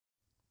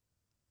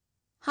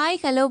Hi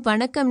hello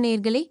வணக்கம்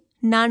நேர்களே,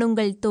 நான்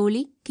உங்கள் தோழி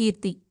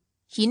கீர்த்தி.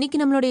 இன்னைக்கு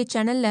நம்மளுடைய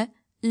சேனல்ல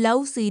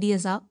லவ்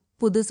சீரியஸா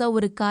புதுசா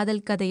ஒரு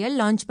காதல் கதையை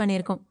லான்ச்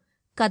பண்ணியிருக்கோம்.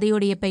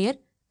 கதையோடைய பெயர்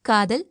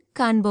காதல்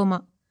காண்போமா.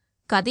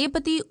 கதையை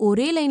பத்தி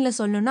ஒரே லைன்ல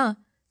சொல்லணும்னா,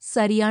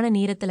 சரியான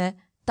நேரத்துல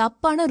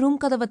தப்பான ரூம்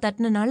கதவை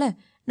தட்டினால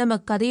நம்ம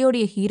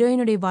கதையோடைய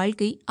ஹீரோயினுடைய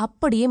வாழ்க்கை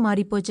அப்படியே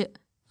மாறிப்போச்சு.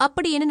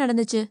 அப்படி என்ன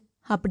நடந்துச்சு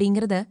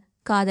அப்படிங்கறத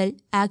காதல்,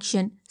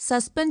 ஆக்ஷன்,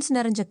 சஸ்பென்ஸ்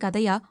நிறைஞ்ச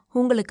கதையா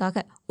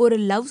உங்களுக்காக ஒரு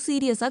லவ்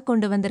சீரியஸா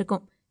கொண்டு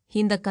வந்திருக்கோம்.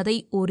 இந்த கதை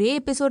ஒரே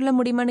எபிசோட்ல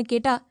முடியுமான்னு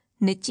கேட்டா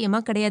நிச்சயமா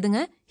கிடையாதுங்க.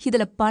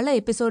 இதுல பல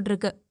எபிசோட்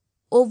இருக்கு.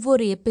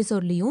 ஒவ்வொரு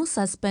எபிசோட்லயும்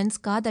சஸ்பென்ஸ்,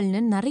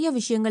 காதல்னு நிறைய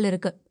விஷயங்கள்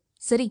இருக்கு.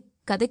 சரி,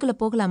 கதைக்குள்ள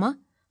போகலாமா?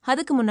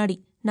 அதுக்கு முன்னாடி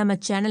நம்ம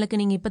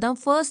சேனலுக்கு நீங்க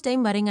இப்பதான் ஃபர்ஸ்ட்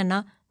டைம்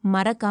வரீங்கன்னா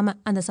மறக்காம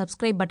அந்த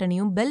சப்ஸ்கிரைப்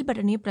பட்டனையும் பெல்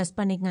பட்டனையும் பிரஸ்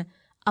பண்ணிக்கங்க.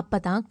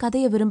 அப்பதான்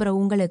கதையை விரும்புற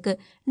உங்களுக்கு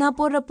நான்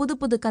போடுற புது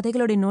புது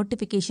கதைகளுடைய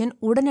நோட்டிபிகேஷன்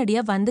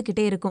உடனடியா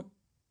வந்துகிட்டே இருக்கும்.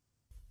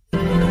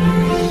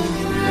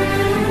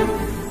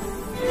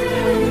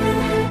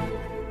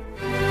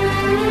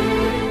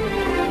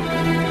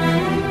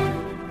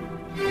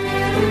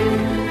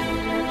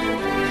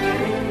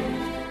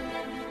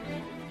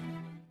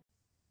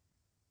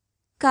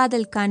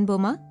 காதல்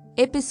காண்போமா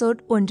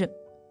எபிசோட் 1.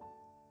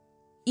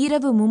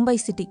 இரவு மும்பை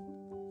சிட்டி.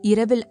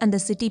 இரவில் அந்த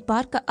சிட்டி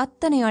பார்க்க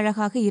அத்தனை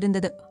அழகாக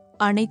இருந்தது.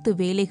 அனைத்து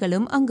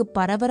வேலைகளும் அங்கு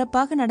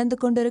பரபரப்பாக நடந்து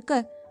கொண்டிருக்க,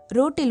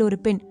 ரோட்டில் ஒரு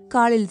பெண்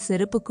காலில்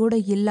செருப்பு கூட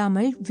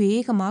இல்லாமல்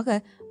வேகமாக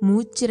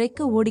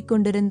மூச்சிறைக்க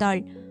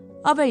ஓடிக்கொண்டிருந்தாள்.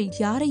 அவள்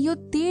யாரையோ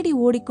தேடி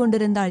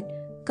ஓடிக்கொண்டிருந்தாள்.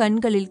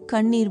 கண்களில்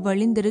கண்ணீர்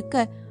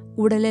வழிந்திருக்க,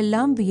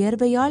 உடலெல்லாம்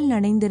வியர்வையால்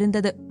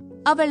நனைந்திருந்தது.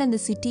 அவள் அந்த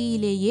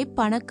சிட்டியிலேயே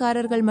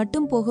பணக்காரர்கள்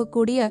மட்டும்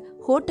போகக்கூடிய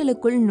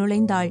ஹோட்டலுக்குள்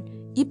நுழைந்தாள்.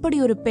 இப்படி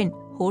ஒரு பெண்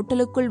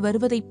ஹோட்டலுக்குள்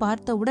வருவதை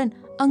பார்த்தவுடன்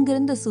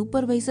அங்கிருந்த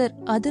சூப்பர்வைசர்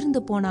அதிர்ந்து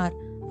போனார்.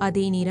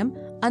 அதே நேரம்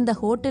அந்த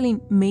ஹோட்டலின்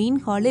மெயின்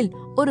ஹாலில்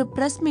ஒரு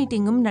பிரஸ்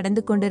மீட்டிங்கும்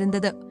நடந்து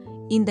கொண்டிருந்தது.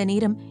 இந்த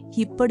நேரம்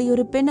இப்படி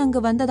ஒரு பெண்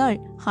அங்கு வந்ததால்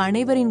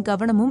அனைவரின்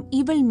கவனமும்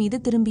இவள் மீது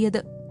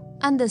திரும்பியது.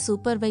 அந்த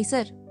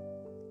சூப்பர்வைசர்,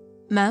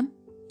 மேம்,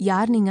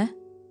 யார் நீங்க?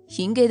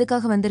 இங்க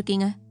எதுக்காக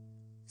வந்திருக்கீங்க?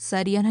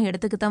 சரியான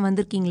இடத்துக்கு தான்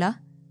வந்திருக்கீங்களா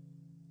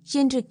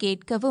என்று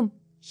கேட்கவும்,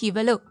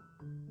 இவளோ,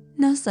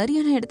 நான்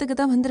சரியான இடத்துக்கு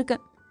தான்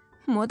வந்திருக்கேன்.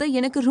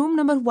 எனக்கு ரூம்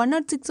நம்பர்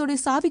 106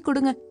 சாவி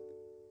கொடுங்க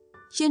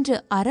என்று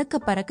அரக்க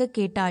பறக்க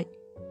கேட்டாள்.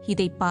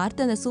 இதை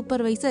பார்த்த அந்த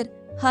சூப்பர்வைசர்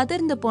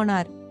அதிர்ந்து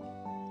போனார்.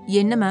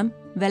 என்ன மேம்,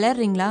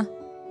 விளையாடுறீங்களா?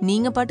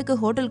 நீங்க பாட்டுக்கு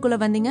ஹோட்டலுக்குள்ள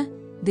வந்தீங்க,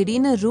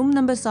 திடீர்னு ரூம்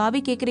நம்பர்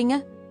சாவி கேக்குறீங்க.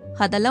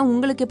 அதெல்லாம்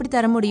உங்களுக்கு எப்படி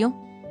தர முடியும்?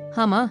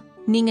 ஆமா,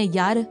 நீங்க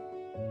யாரு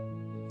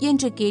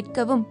என்று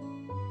கேட்கவும்,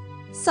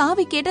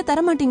 சாவி கேட்ட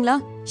தரமாட்டீங்களா?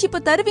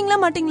 இப்ப தருவீங்களா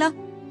மாட்டீங்களா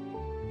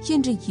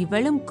என்று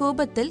இவளும்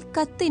கோபத்தில்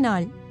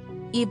கத்தினாள்.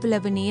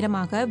 இவ்வளவு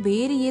நேரமாக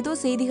வேறு ஏதோ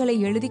செய்திகளை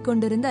எழுதி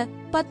கொண்டிருந்த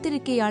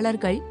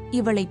பத்திரிகையாளர்கள்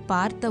இவளை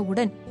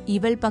பார்த்தவுடன்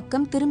இவள்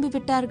பக்கம்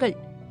திரும்பிவிட்டார்கள்.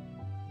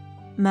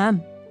 மேம்,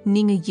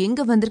 நீங்க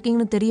எங்க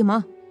வந்திருக்கீங்கன்னு தெரியுமா?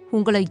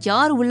 உங்களை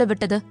யார் உள்ள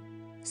விட்டது?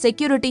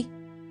 செக்யூரிட்டி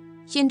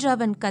என்று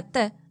அவன்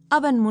கத்த,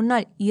 அவன்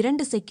முன்னால்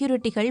 2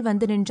 செக்யூரிட்டிகள்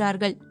வந்து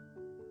நின்றார்கள்.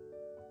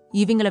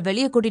 இவங்கள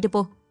வெளியே கூட்டிட்டு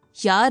போ.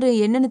 யாரு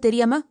என்னன்னு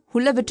தெரியாம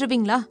உள்ள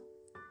விட்டுருவீங்களா?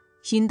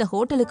 இந்த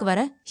ஹோட்டலுக்கு வர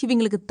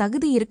இவங்களுக்கு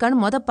தகுதி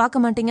இருக்கான்னு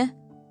பார்க்க மாட்டீங்க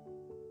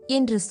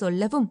என்று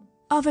சொல்லவும்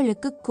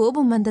அவளுக்கு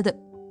கோபம் வந்தது.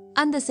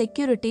 அந்த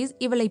செக்யூரிட்டிஸ்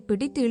இவளை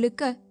பிடித்து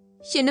இழுக்க,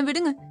 என்ன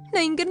விடுங்க,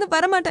 நான் இங்கிருந்து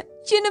வரமாட்டேன்,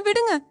 என்ன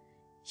விடுங்க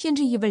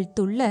என்று இவள்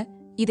துள்ள,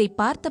 இதை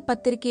பார்த்த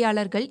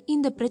பத்திரிகையாளர்கள்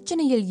இந்த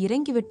பிரச்சனையில்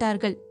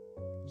இறங்கிவிட்டார்கள்.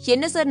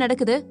 என்ன சார்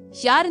நடக்குது?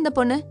 யார் இந்த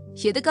பொண்ணு?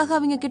 எதுக்காக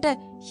அவங்க கிட்ட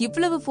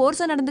இவ்வளவு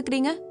ஃபோர்ஸா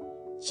நடந்துக்கிறீங்க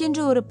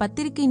என்று ஒரு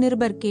பத்திரிகை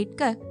நிருபர்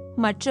கேட்க,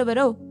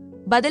 மற்றவரோ,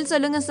 பதில்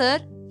சொல்லுங்க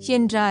சார்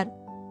என்றார்.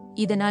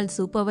 இதனால்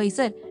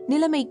சூப்பர்வைசர்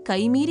நிலைமை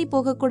கைமீறி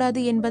போகக்கூடாது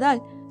என்பதால்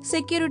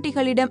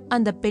செக்யூரிட்டிகளிடம்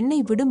அந்த பெண்ணை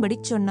விடும்படி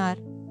சொன்னார்.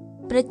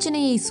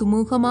 பிரச்சனையை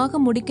சுமூகமாக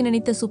முடிக்க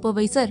நினைத்த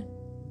சூப்பர்வைசர்,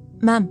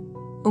 மேம்,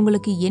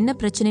 உங்களுக்கு என்ன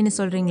பிரச்சனைன்னு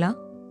சொல்றீங்களா?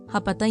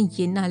 அப்பதான்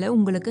என்னால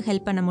உங்களுக்கு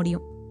ஹெல்ப் பண்ண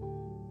முடியும்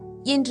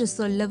என்று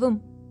சொல்லவும்,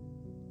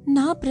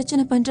 நான்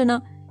பிரச்சனை பண்றேனா?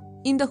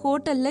 இந்த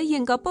ஹோட்டல்ல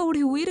எங்க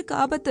அப்பாவுடைய உயிருக்கு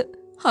ஆபத்து.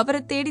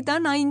 அவரை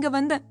தேடிதான் நான் இங்க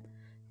வந்தேன்.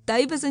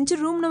 தயவு செஞ்சு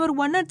ரூம் நம்பர்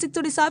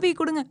 106 சாவியை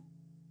கொடுங்க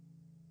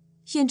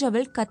என்று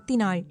அவள்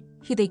கத்தினாள்.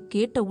 இதை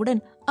கேட்டவுடன்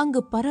அங்கு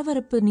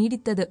பரபரப்பு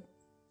நீடித்தது.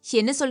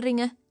 என்ன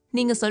சொல்றீங்க?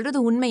 நீங்க சொல்றது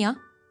உண்மையா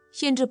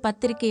என்று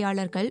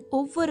பத்திரிகையாளர்கள்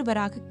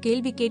ஒவ்வொருவராக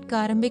கேள்வி கேட்க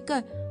ஆரம்பிக்க,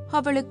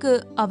 அவளுக்கு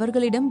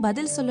அவர்களிடம்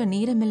பதில் சொல்ல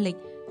நேரமில்லை.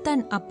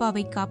 தன்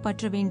அப்பாவை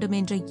காப்பாற்ற வேண்டும்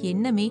என்ற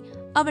எண்ணமே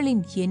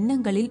அவளின்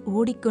எண்ணங்களில்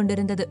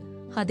ஓடிக்கொண்டிருந்தது.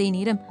 அதே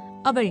நேரம்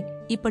அவள்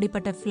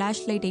இப்படிப்பட்ட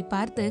பிளாஷ் லைட்டை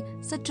பார்த்து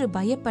சற்று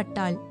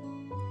பயப்பட்டாள்.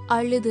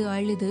 அழுது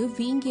அழுது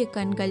வீங்கிய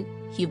கண்கள்.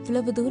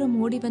 இவ்வளவு தூரம்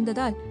ஓடி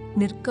வந்ததால்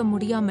நிற்க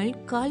முடியாமல்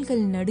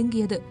கால்கள்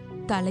நடுங்கியது.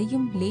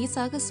 தலையும்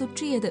லேசாக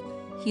சுற்றியது.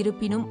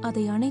 இருப்பினும்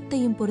அதை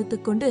அனைத்தையும்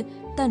பொறுத்துக்கொண்டு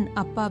தன்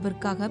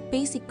அப்பாவிற்காக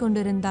பேசிக்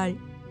கொண்டிருந்தாள்.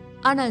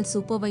 ஆனால்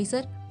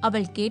சூப்பர்வைசர்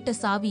அவள் கேட்ட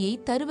சாவியை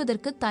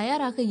தருவதற்கு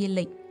தயாராக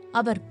இல்லை.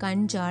 அவர்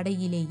கண்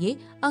ஜாடையிலேயே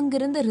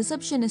அங்கிருந்த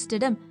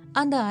ரிசப்ஷனிஸ்டிடம்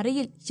அந்த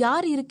அறையில்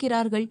யார்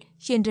இருக்கிறார்கள்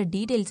என்ற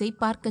டீடைல்ஸை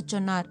பார்க்கச்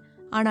சொன்னார்.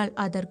 ஆனால்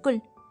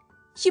அதற்குள்,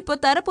 இப்போ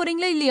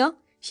தரப்போறீங்களா இல்லையா?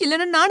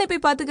 இல்லைன்னா நானே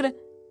போய் பாத்துக்கிறேன்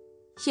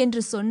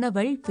என்று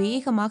சொன்னவள்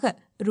வேகமாக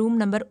ரூம்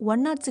நம்பர்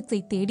 106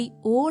 தேடி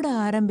ஓட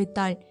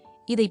ஆரம்பித்தாள்.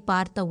 இதை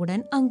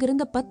பார்த்தவுடன்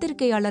அங்கிருந்த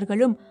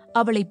பத்திரிகையாளர்களும்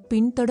அவளை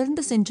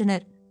பின்தொடர்ந்து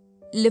சென்றனர்.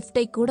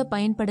 லிப்டை கூட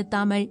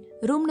பயன்படுத்தாமல்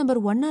ரூம்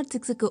நம்பர்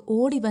 106க்கு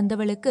ஓடி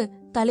வந்தவளுக்கு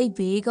தலை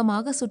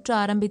வேகமாக சுற்ற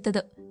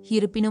ஆரம்பித்தது.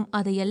 இருப்பினும்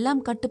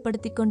அதையெல்லாம்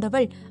கட்டுப்படுத்திக்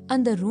கொண்டவள்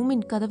அந்த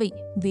ரூமின் கதவை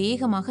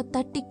வேகமாக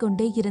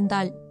தட்டிக்கொண்டே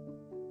இருந்தாள்.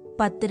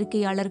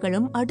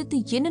 பத்திரிகையாளர்களும் அடுத்து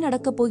என்ன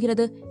நடக்கப்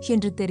போகிறது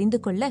என்று தெரிந்து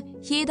கொள்ள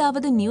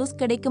ஏதாவது நியூஸ்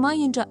கிடைக்குமா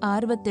என்ற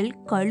ஆர்வத்தில்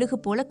கழுகு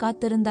போல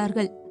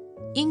காத்திருந்தார்கள்.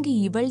 இங்கு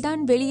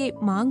இவள்தான் வெளியே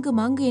மாங்கு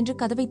மாங்கு என்று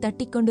கதவை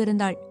தட்டிக்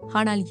கொண்டிருந்தாள்.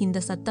 ஆனால்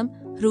இந்த சத்தம்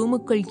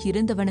ரூமுக்குள்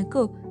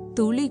இருந்தவனுக்கோ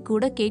துளி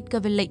கூட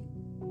கேட்கவில்லை.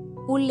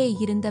 உள்ளே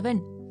இருந்தவன்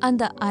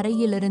அந்த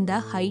அறையிலிருந்த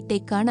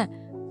ஹைடெக்கான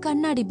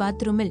கண்ணாடி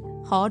பாத்ரூமில்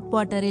ஹாட்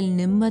வாட்டரில்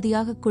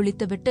நிம்மதியாக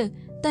குளித்துவிட்டு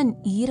தன்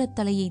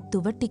ஈரத்தலையை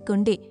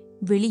துவட்டிக்கொண்டே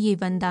வெளியே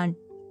வந்தான்.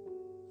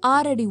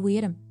 6 அடி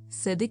உயரம்,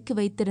 செதுக்கி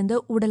வைத்திருந்த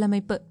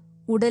உடலமைப்பு,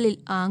 உடலில்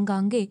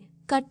ஆங்காங்கே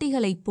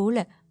கட்டிகளைப்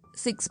போல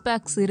 6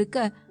 பேக்ஸ் இருக்க,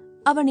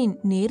 அவனின்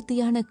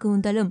நேர்த்தியான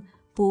கூந்தலும்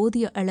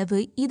போதிய அளவு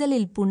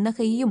இதழில்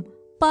புன்னகையும்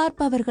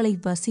பார்ப்பவர்களை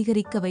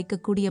வசீகரிக்க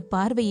வைக்கக்கூடிய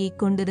பார்வையை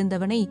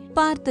கொண்டிருந்தவனை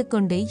பார்த்து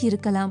கொண்டே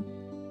இருக்கலாம்.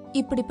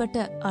 இப்படிப்பட்ட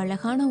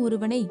அழகான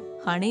ஒருவனை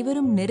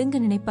அனைவரும் நெருங்க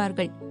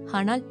நினைப்பார்கள்.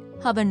 ஆனால்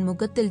அவன்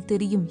முகத்தில்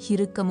தெரியும்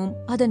இறுக்கமும்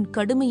அதன்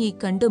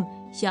கடுமையைக் கண்டும்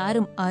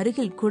யாரும்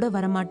அருகில் கூட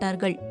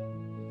வரமாட்டார்கள்.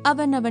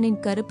 அவனின்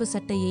கருப்பு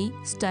சட்டையை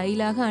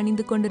ஸ்டைலாக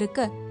அணிந்து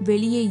கொண்டிருக்க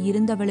வெளியே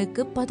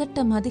இருந்தவளுக்கு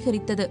பதட்டம்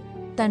அதிகரித்தது.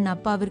 தன்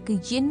அப்பாவிற்கு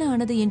என்ன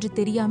ஆனது என்று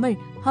தெரியாமல்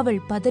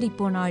அவள்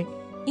பதறிப்போனாள்.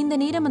 இந்த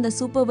நேரம் அந்த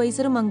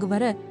சூப்பர்வைசரும் அங்கு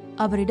வர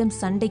அவரிடம்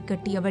சண்டை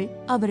கட்டியவள்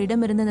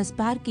அவரிடமிருந்த அந்த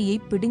ஸ்பார்க்கியை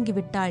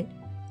பிடுங்கிவிட்டாள்.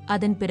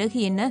 அதன் பிறகு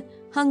என்ன,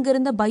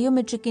 அங்கிருந்த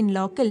பயோமெட்ரிக்கின்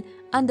லாக்கில்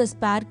அந்த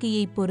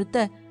ஸ்பார்க்கியை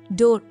பொருத்த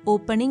டோர்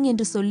ஓப்பனிங்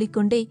என்று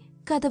சொல்லிக்கொண்டே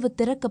கதவு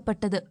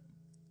திறக்கப்பட்டது.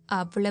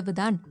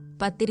 அவ்வளவுதான்.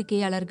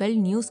 பத்திரிகையாளர்கள்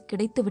நியூஸ்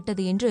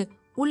கிடைத்துவிட்டது என்று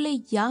உள்ளே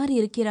யார்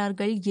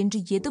இருக்கிறார்கள் என்று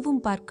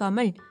எதுவும்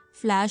பார்க்காமல்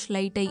பிளாஷ்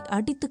லைட்டை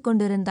அடித்துக்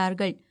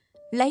கொண்டிருந்தார்கள்.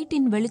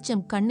 லைட்டின்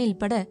வெளிச்சம் கண்ணில்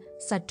பட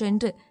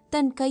சற்றென்று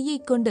தன் கையை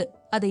கொண்டு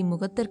அதை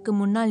முகத்திற்கு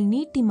முன்னால்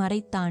நீட்டி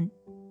மறைத்தான்.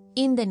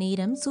 இந்த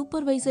நேரம்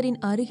சூப்பர்வைசரின்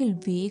அருகில்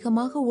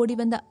வேகமாக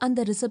ஓடிவந்த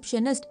அந்த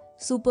ரிசப்ஷனிஸ்ட்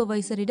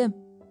சூப்பர்வைசரிடம்,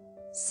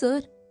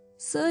 சார்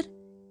சார்,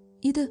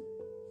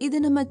 இது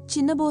நம்ம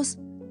சின்ன பாஸ்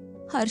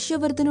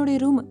ஹர்ஷவர்தனுடைய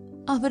ரூம்,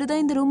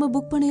 அவருதான் இந்த ரூமை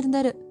புக்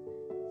பண்ணியிருந்தாரு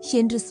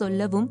என்று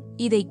சொல்லவும்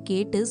இதை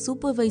கேட்டு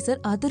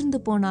சூப்பர்வைசர் அதிர்ந்து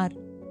போனார்.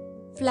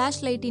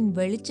 பிளாஷ் லைட்டின்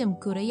வெளிச்சம்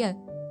குறைய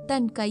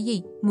தன் கையை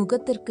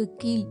முகத்திற்கு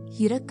கீழ்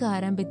இறக்க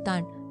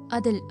ஆரம்பித்தான்.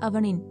 அதில்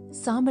அவனின்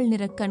சாம்பல்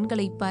நிற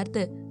கண்களை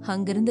பார்த்து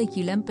அங்கிருந்த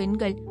இளம்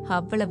பெண்கள்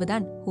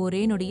அவ்வளவுதான்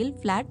ஒரே நொடியில்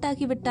பிளாட்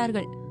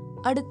ஆகிவிட்டார்கள்.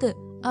 அடுத்து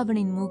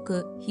அவனின் மூக்கு,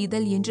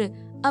 இதழ் என்று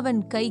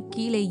அவன் கை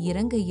கீழே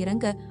இறங்க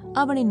இறங்க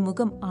அவனின்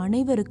முகம்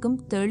அனைவருக்கும்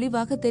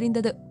தெளிவாக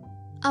தெரிந்தது.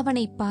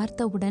 அவனை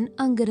பார்த்தவுடன்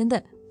அங்கிருந்த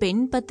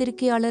பெண்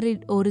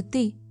பத்திரிகையாளரில்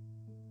ஒருத்தி,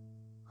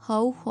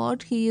 "How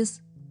hot he is!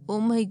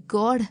 Oh my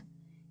God!"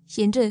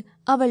 என்று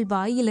அவள்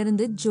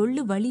வாயிலிருந்து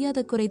ஜொல்லு வழியாத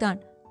குறைதான்.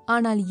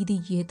 ஆனால் இது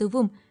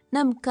எதுவும்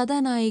நம்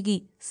கதாநாயகி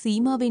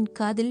சீமாவின்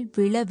காதில்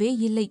விழவே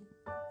இல்லை.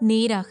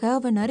 நேராக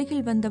அவன்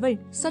அருகில் வந்தவள்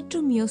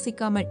சற்றும்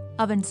யோசிக்காமல்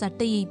அவன்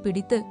சட்டையை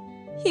பிடித்து,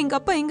 "எங்க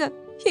அப்பா எங்க?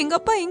 எங்க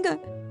அப்பா எங்க?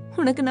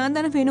 உனக்கு நான்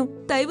தானே வேணும்,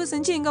 தயவு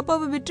செஞ்சு எங்க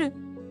அப்பாவை விற்று"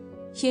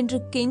 என்று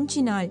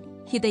கெஞ்சினாள்.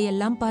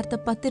 இதையெல்லாம்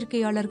பார்த்த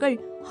பத்திரிகையாளர்கள்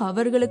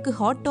அவர்களுக்கு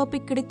ஹாட்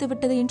டாபிக்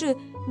கிடைத்துவிட்டது என்று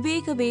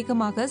வேக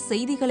வேகமாக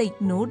செய்திகளை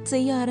நோட்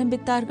செய்ய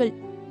ஆரம்பித்தார்கள்.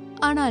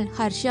 ஆனால்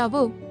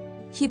ஹர்ஷாவோ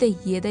இதை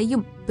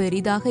எதையும்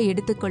பெரிதாக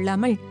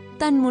எடுத்துக்கொள்ளாமல்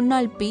தன்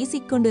முன்னால்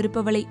பேசிக்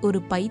கொண்டிருப்பவளை ஒரு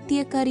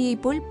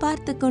பைத்தியக்காரியைப் போல்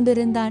பார்த்து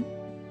கொண்டிருந்தான்.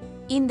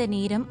 இந்த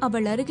நேரம்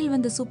அவள் அருகில்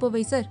வந்த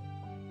சூப்பர்வைசர்,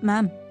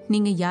 "மேம்,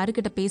 நீங்க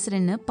யாருக்கிட்ட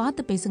பேசுறேன்னு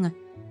பார்த்து பேசுங்க.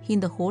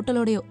 இந்த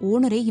ஹோட்டலோடைய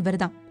ஓனரே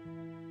இவர்தான்"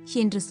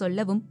 என்று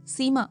சொல்லவும்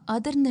சீமா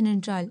அதிர்ந்து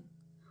நின்றாள்.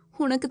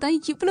 "உனக்கு தான்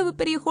இவ்வளவு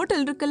பெரிய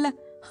ஹோட்டல் இருக்குல்ல,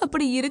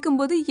 அப்படி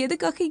இருக்கும்போது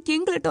எதுக்காக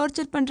எங்களை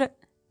டார்ச்சர் பண்ற?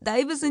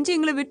 தயவு செஞ்சு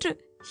எங்களை விற்று.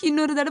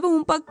 இன்னொரு தடவை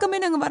உன் பக்கமே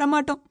நாங்க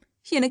வரமாட்டோம்.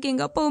 எனக்கு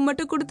எங்க அப்பாவை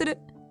மட்டும் கொடுத்துரு"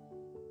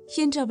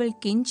 என்று அவள்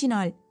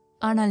கெஞ்சினாள்.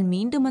 ஆனால்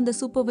மீண்டும் அந்த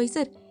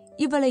சூப்பர்வைசர்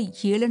இவளை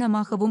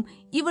ஏளனமாகவும்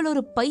இவள்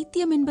ஒரு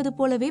பைத்தியம் என்பது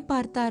போலவே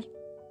பார்த்தார்.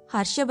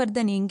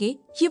 ஹர்ஷவர்தன் எங்கே,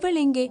 இவள்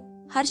எங்கே?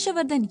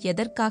 ஹர்ஷவர்தன்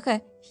எதற்காக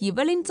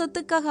இவளின்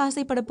சொத்துக்காக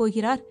ஆசைப்பட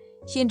போகிறார்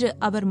என்று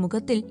அவர்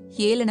முகத்தில்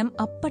ஏளனம்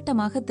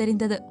அப்பட்டமாக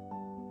தெரிந்தது.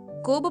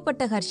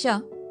 கோபப்பட்ட ஹர்ஷா,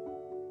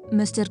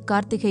 "மிஸ்டர்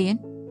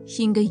கார்த்திகேயன்,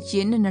 இங்க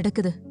என்ன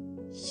நடக்குது?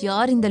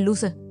 யார் இந்த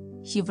லூசு?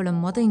 இவளை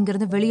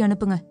இங்கிருந்து வெளியே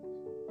அனுப்புங்க"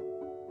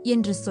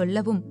 என்று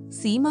சொல்லவும்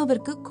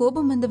சீமாவிற்கு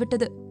கோபம்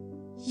வந்துவிட்டது.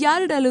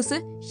 "யாருடா லூசு?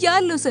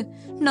 யார் லூசு?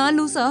 நான்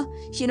லூசா?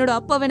 என்னோட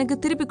அப்பாவை எனக்கு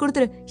திருப்பி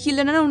கொடுத்துரு,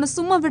 இல்லைன்னா உன்னை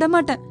சும்மா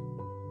விடமாட்டேன்"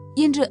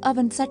 என்று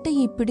அவன்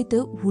சட்டையை பிடித்து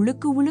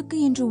உழுக்கு உழுக்கு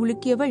என்று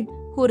உலுக்கியவள்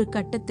ஒரு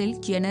கட்டத்தில்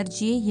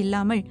எனர்ஜியே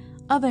இல்லாமல்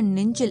அவன்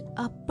நெஞ்சில்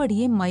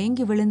அப்படியே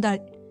மயங்கி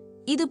விழுந்தாள்.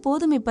 இது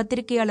போதுமை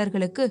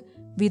பத்திரிகையாளர்களுக்கு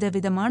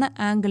விதவிதமான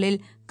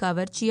ஆங்கிளில்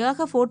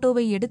கவர்ச்சியாக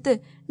போட்டோவை எடுத்து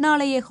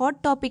நாளைய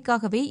ஹாட்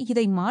டாபிக்காகவே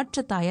இதை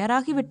மாற்ற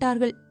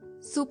தயாராகிவிட்டார்கள்.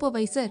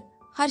 சூப்பர்வைசர்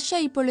ஹர்ஷா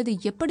இப்பொழுது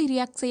எப்படி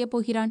ரியாக்ட் செய்ய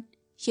போகிறான்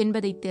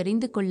என்பதை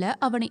தெரிந்து கொள்ள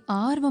அவனை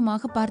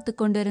ஆர்வமாக பார்த்து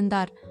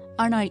கொண்டிருந்தார்.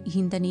 ஆனால்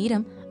இந்த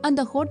நேரம்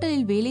அந்த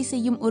ஹோட்டலில் வேலை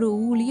செய்யும் ஒரு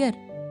ஊழியர்,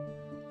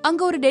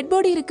 அங்க ஒரு டெட்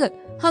பாடி இருக்கு,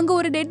 அங்க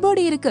ஒரு டெட்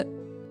பாடி இருக்கு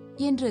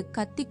என்று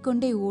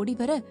கத்திக்கொண்டே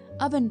ஓடிவர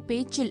அவன்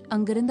பேச்சில்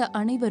அங்கிருந்த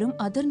அனைவரும்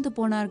அதிர்ந்து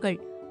போனார்கள்.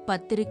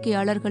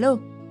 பத்திரிகையாளர்களோ,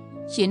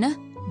 என்ன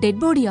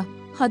டெட் பாடியா,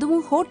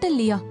 அதுவும்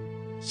ஹோட்டல்லையா,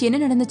 என்ன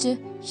நடந்துச்சு,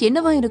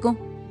 என்னவா இருக்கும்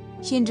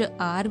என்று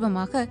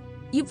ஆர்வமாக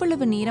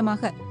இவ்வளவு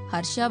நேரமாக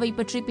ஹர்ஷாவை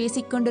பற்றி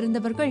பேசிக்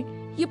கொண்டிருந்தவர்கள்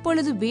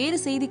இப்பொழுது வேறு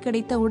செய்தி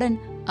கிடைத்தவுடன்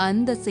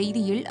அந்த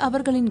செய்தியில்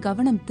அவர்களின்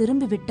கவனம்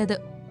திரும்பிவிட்டது.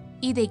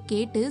 இதை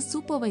கேட்டு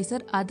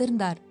சூப்பர்வைசர்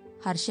அதிர்ந்தார்.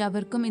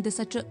 ஹர்ஷாவிற்கும் இது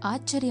சற்று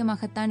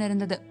ஆச்சரியமாகத்தான்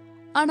இருந்தது.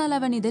 ஆனால்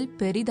அவன் இதில்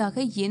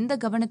பெரிதாக எந்த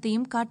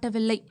கவனத்தையும்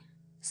காட்டவில்லை.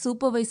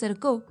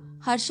 சூப்பர்வைசருக்கோ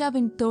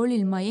ஹர்ஷாவின்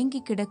தோளில்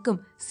மயங்கி கிடக்கும்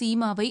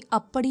சீமாவை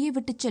அப்படியே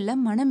விட்டுச் செல்ல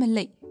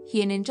மனமில்லை.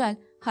 ஏனென்றால்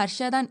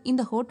ஹர்ஷாதான்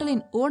இந்த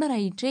ஹோட்டலின் ஓனர்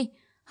ஆயிற்றே.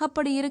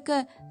 அப்படி இருக்க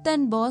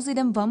தன்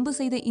பாஸிடம் வம்பு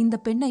செய்த இந்த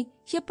பெண்ணை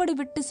எப்படி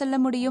விட்டு செல்ல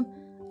முடியும்?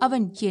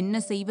 அவன் என்ன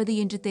செய்வது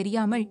என்று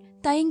தெரியாமல்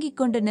தயங்கிக்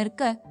கொண்டு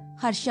நிற்க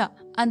ஹர்ஷா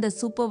அந்த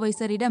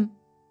சூப்பர்வைசரிடம்,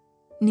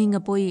 நீங்க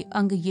போய்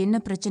அங்கு என்ன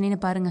பிரச்சனைன்னு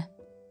பாருங்க,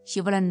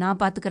 இவள நான்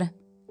பாத்துக்கிறேன்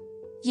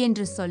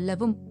என்று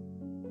சொல்லவும்,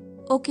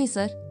 ஓகே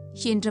சார்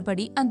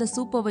என்றபடி அந்த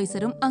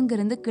சூப்பர்வைசரும்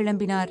அங்கிருந்து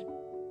கிளம்பினார்.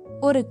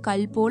 ஒரு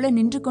கல் போல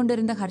நின்று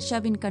கொண்டிருந்த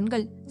ஹர்ஷாவின்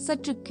கண்கள்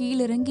சற்று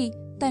கீழிறங்கி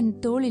தன்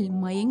தோளில்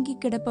மயங்கி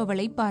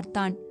கிடப்பவளை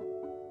பார்த்தான்.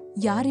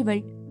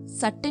 யாரிவள்?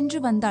 சட்டென்று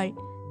வந்தாள்.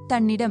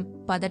 தன்னிடம்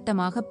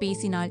பதட்டமாக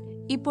பேசினாள்.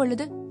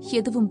 இப்பொழுது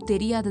எதுவும்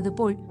தெரியாதது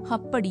போல்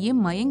அப்படியே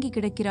மயங்கி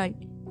கிடக்கிறாள்.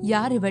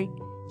 யாரிவள்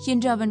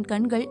என்று அவன்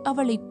கண்கள்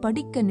அவளை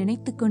படிக்க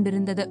நினைத்துக்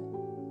கொண்டிருந்தது.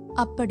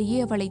 அப்படியே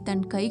அவளை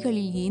தன்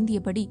கைகளில்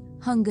ஏந்தியபடி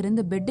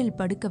அங்கிருந்து பெட்டில்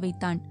படுக்க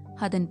வைத்தான்.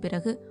 அதன்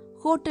பிறகு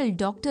ஹோட்டல்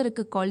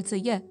டாக்டருக்கு கால்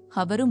செய்ய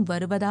அவரும்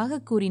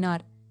வருவதாக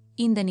கூறினார்.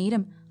 இந்த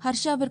நேரம்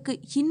ஹர்ஷாவிற்கு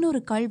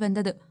இன்னொரு கால்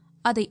வந்தது.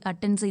 அதை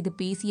அட்டன் செய்து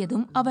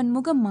பேசியதும் அவன்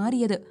முகம்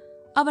மாறியது.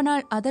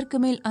 அவனால் அதற்கு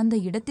மேல் அந்த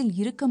இடத்தில்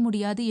இருக்க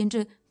முடியாது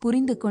என்று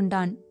புரிந்து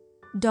கொண்டான்.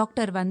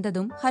 டாக்டர்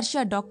வந்ததும்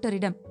ஹர்ஷா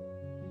டாக்டரிடம்,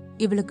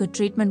 இவளுக்கு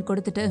ட்ரீட்மெண்ட்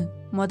கொடுத்துட்டு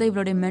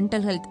இவளுடைய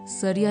மென்டல் ஹெல்த்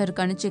சரியா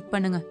இருக்கான்னு செக்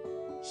பண்ணுங்க.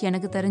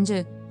 எனக்கு தெரிஞ்சு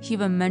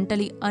இவன்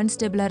மென்டலி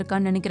அன்ஸ்டேபிளா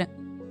இருக்கான்னு நினைக்கிறேன்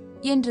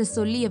என்று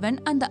சொல்லியவன்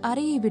அந்த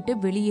அறையை விட்டு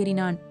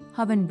வெளியேறினான்.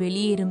 அவன்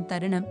வெளியேறும்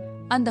தருணம்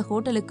அந்த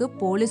ஹோட்டலுக்கு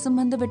போலீசும்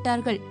வந்து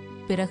விட்டார்கள்.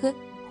 பிறகு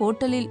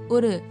ஹோட்டலில்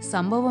ஒரு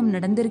சம்பவம்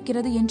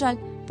நடந்திருக்கிறது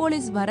என்றால்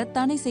போலீஸ்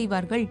வரத்தானே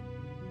செய்வார்கள்.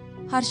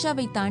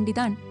 ஹர்ஷாவை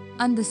தாண்டிதான்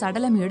அந்த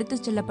சடலம்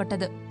எடுத்துச்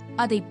செல்லப்பட்டது.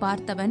 அதை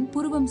பார்த்தவன்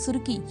புருவம்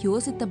சுருக்கி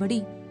யோசித்தபடி,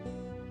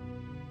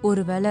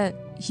 ஒருவேளை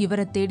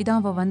இவரை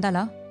தேடிதான் அவ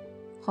வந்தாளா?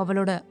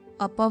 அவளோட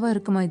அப்பாவா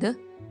இருக்குமா இது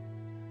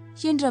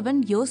என்றவன்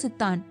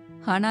யோசித்தான்.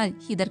 ஆனால்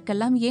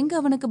இதற்கெல்லாம் எங்க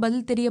அவனுக்கு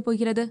பதில் தெரிய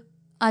போகிறது?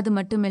 அது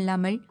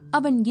மட்டுமில்லாமல்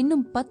அவன்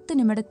இன்னும் 10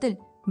 நிமிடத்தில்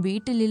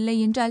வீட்டில் இல்லை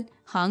என்றால்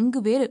அங்கு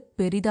வேறு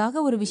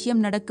பெரிதாக ஒரு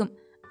விஷயம் நடக்கும்.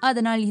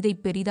 அதனால் இதை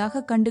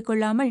பெரிதாக கண்டு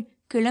கொள்ளாமல்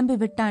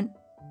கிளம்பிவிட்டான்.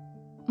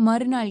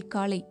 மறுநாள்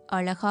காலை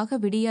அழகாக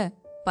விடிய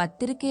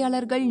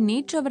பத்திரிகையாளர்கள்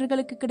நேற்று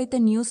அவர்களுக்கு கிடைத்த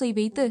நியூஸை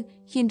வைத்து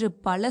இன்று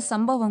பல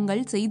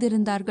சம்பவங்கள்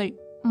செய்திருந்தார்கள்.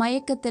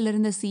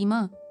 மயக்கத்திலிருந்த சீமா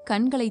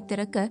கண்களை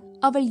திறக்க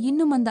அவள்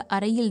இன்னும் அந்த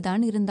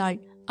அறையில்தான் இருந்தாள்.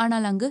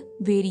 ஆனால் அங்கு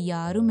வேறு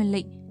யாரும்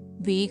இல்லை.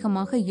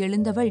 வேகமாக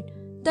எழுந்தவள்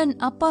தன்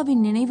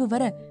அப்பாவின் நினைவு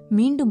வர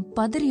மீண்டும்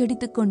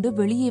பதறியடித்துக் கொண்டு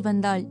வெளியே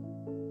வந்தாள்.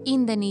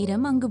 இந்த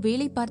நேரம் அங்கு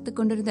வேலை பார்த்து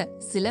கொண்டிருந்த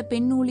சில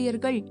பெண்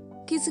ஊழியர்கள்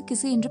கிசு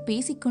கிசு என்று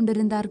பேசிக்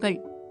கொண்டிருந்தார்கள்.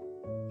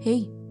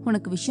 ஹேய்,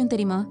 உனக்கு விஷயம்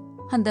தெரியுமா?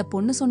 அந்த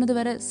பொண்ணு சொன்னது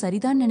வர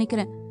சரிதான்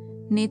நினைக்கிறேன்.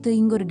 நேத்து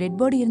இங்க ஒரு டெட்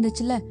பாடி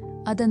இருந்துச்சுல்ல,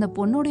 அது அந்த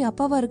பொண்ணோடைய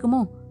அப்பாவா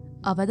இருக்குமோ?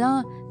 அவதான்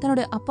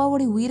தன்னோட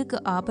அப்பாவோட உயிருக்கு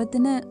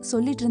ஆபத்துன்னு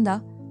சொல்லிட்டு இருந்தா.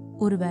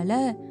 ஒருவேளை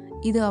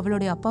இது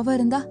அவளுடைய அப்பாவா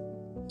இருந்தா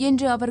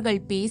என்று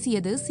அவர்கள்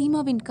பேசியது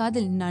சீமாவின்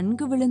காதில்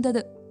நன்கு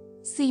விழுந்தது.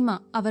 சீமா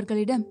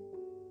அவர்களிடம்,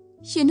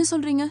 என்ன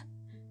சொல்றீங்க?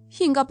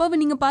 எங்க அப்பாவை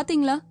நீங்க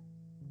பாத்தீங்களா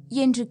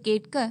என்று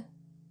கேட்க,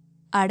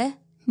 அட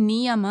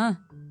நீயாமா?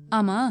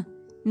 ஆமா,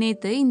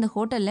 நேத்து இந்த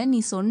ஹோட்டல்ல நீ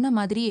சொன்ன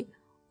மாதிரியே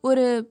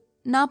ஒரு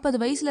 40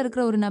 வயசுல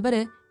இருக்கிற ஒரு நபரு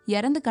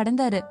இறந்து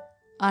கடந்தாரு.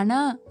 ஆனா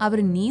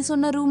அவரு நீ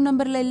சொன்ன ரூம்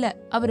நம்பர்ல இல்ல,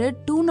 அவரு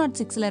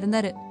 206ல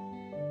இருந்தாரு.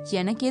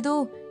 எனக்கு ஏதோ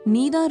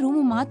நீதான்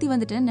ரூம் மாத்தி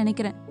வந்துட்டேன்னு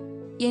நினைக்கிறேன்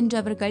என்று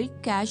அவர்கள்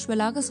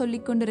கேஷுவலாக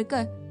சொல்லிக் கொண்டிருக்க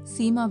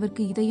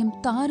சீமாவிற்கு இதயம்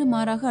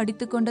தாறுமாறாக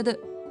அடித்துக் கொண்டது.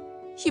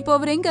 இப்போ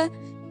அவர் எங்க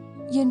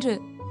என்று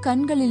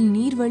கண்களில்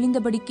நீர்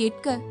வழிந்தபடி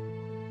கேட்க,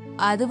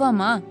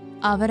 அதுவாமா,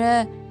 அவரை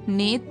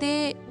நேத்தே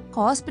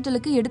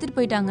ஹாஸ்பிட்டலுக்கு எடுத்துட்டு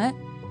போயிட்டாங்க.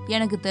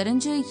 எனக்கு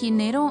தெரிஞ்சு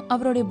இந்நேரம்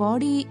அவருடைய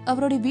பாடி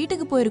அவருடைய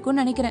வீட்டுக்கு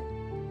போயிருக்கும்னு நினைக்கிறேன்.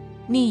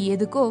 நீ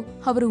எதுக்கோ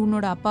அவரு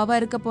உன்னோட அப்பாவா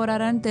இருக்க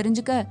போறாரான்னு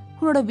தெரிஞ்சுக்க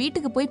உன்னோட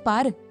வீட்டுக்கு போய்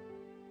பாரு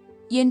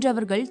என்று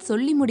அவர்கள்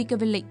சொல்லி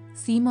முடிக்கவில்லை.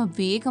 சீமா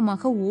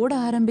வேகமாக ஓட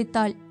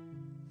ஆரம்பித்தாள்.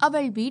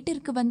 அவள்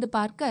வீட்டிற்கு வந்து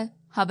பார்க்க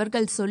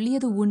அவர்கள்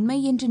சொல்லியது உண்மை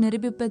என்று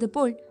நிரூபிப்பது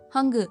போல்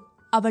அங்கு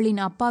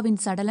அவளின்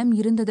அப்பாவின் சடலம்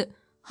இருந்தது.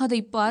 அதை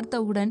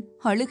பார்த்தவுடன்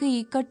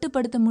அழுகையை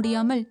கட்டுப்படுத்த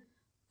முடியாமல்,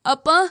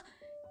 அப்பா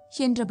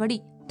என்றபடி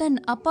தன்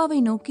அப்பாவை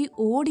நோக்கி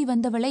ஓடி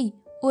வந்தவளை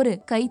ஒரு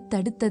கை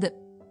தடுத்தது.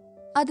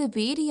 அது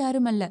வேறு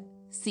யாருமல்ல,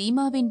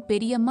 சீமாவின்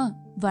பெரியம்மா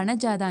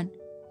வனஜாதான்.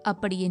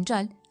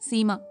 அப்படியென்றால்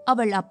சீமா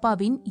அவள்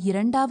அப்பாவின்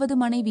 2வது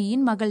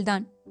மனைவியின்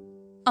மகள்தான்.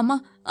 அம்மா,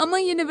 அம்மா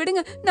என்ன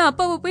விடுங்க, நான்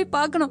அப்பாவை போய்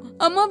பார்க்கணும்,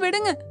 அம்மா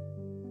விடுங்க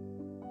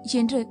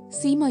என்று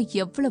சீமா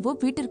எவ்வளவோ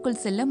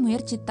வீட்டிற்குள் செல்ல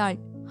முயற்சித்தாள்.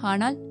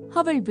 ஆனால்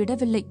அவள்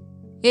விடவில்லை.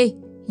 ஏய்,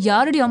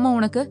 யாரடி அம்மா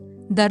உனக்கு?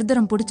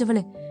 தர்தரம்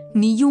பிடிச்சவளே,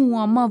 நீயும்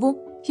உன் அம்மாவும்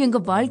எங்க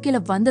வாழ்க்கையில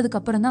வந்ததுக்கு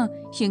அப்புறம் தான்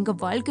எங்க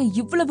வாழ்க்கை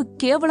இவ்வளவு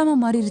கேவலமா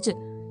மாறிடுச்சு.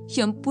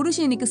 என்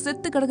புருஷன் இன்னைக்கு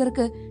செத்து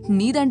கிடக்கறக்கு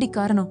நீதாண்டி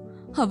காரணம்.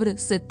 அவரு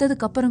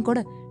செத்ததுக்கு அப்புறம் கூட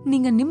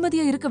நீங்க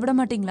நிம்மதியா இருக்க விட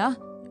மாட்டீங்களா?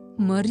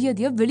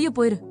 மரியாதையா வெளியே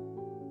போயிரு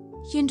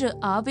என்று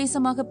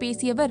ஆவேசமாக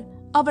பேசியவர்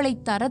அவளை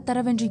தர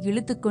தரவென்று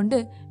இழுத்துக்கொண்டு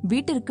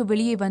வீட்டிற்கு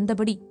வெளியே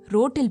வந்தபடி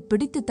ரோட்டில்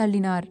பிடித்து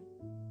தள்ளினார்.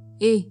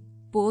 ஏய்,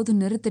 போது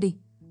நிறுத்தடி.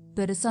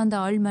 பெருசா அந்த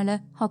ஆள் மேல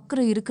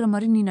அக்கறை இருக்கிற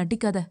மாதிரி நீ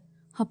நடிக்காத.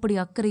 அப்படி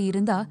அக்கறை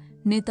இருந்தா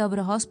நேத்து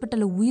அவர்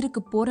ஹாஸ்பிட்டல்ல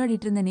உயிருக்கு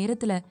போராடிட்டு இருந்த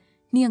நேரத்துல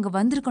நீ அங்க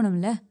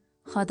வந்திருக்கணும்ல.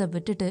 அத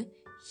விட்டுட்டு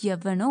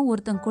எவனோ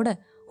ஒருத்தன் கூட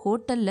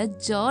ஹோட்டல்ல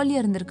ஜாலியா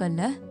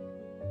இருந்திருக்கல்ல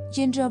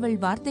என்று அவள்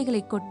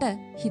வார்த்தைகளை கொட்ட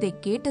இதை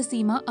கேட்ட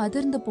சீமா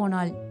அதிர்ந்து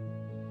போனாள்.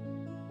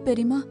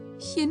 பெரியமா,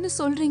 என்ன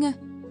சொல்றீங்க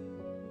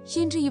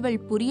என்று இவள்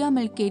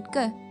புரியாமல் கேட்க,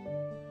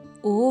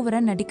 ஓவரா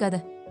நடிக்காத.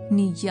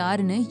 நீ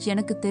யாருன்னு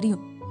எனக்கு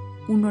தெரியும்.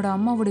 உன்னோட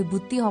அம்மாவுடைய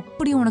புத்தி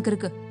அப்படி உனக்கு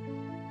இருக்கு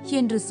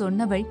என்று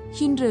சொன்னவள்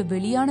இன்று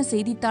வெளியான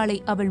செய்தித்தாளை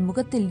அவள்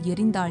முகத்தில்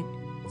எறிந்தாள்.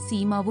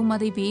 சீமாவும்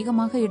அதை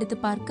வேகமாக எடுத்து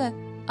பார்க்க,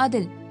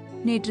 அதில்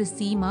நேற்று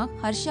சீமா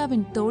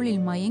ஹர்ஷாவின்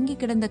தோளில் மயங்கி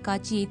கிடந்த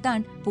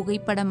காட்சியைத்தான்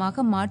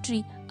புகைப்படமாக மாற்றி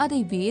அதை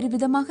வேறு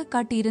விதமாக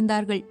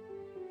காட்டியிருந்தார்கள்.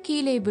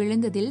 கீழே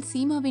விழுந்ததில்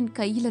சீமாவின்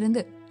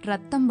கையிலிருந்து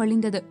ரத்தம்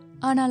வழிந்தது.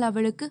 ஆனால்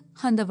அவளுக்கு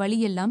அந்த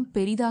வலியெல்லாம்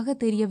பெரிதாக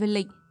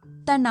தெரியவில்லை.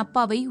 தன்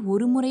அப்பாவை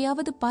ஒரு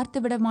முறையாவது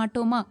பார்த்துவிட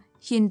மாட்டோமா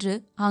என்று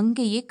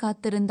அங்கேயே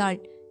காத்திருந்தாள்.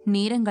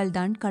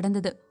 நேரங்கள்தான்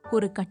கடந்தது.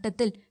 ஒரு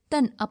கட்டத்தில்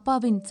தன்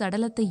அப்பாவின்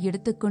சடலத்தை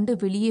எடுத்துக்கொண்டு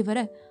வெளியே வர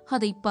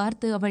அதை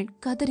பார்த்து அவள்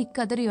கதறி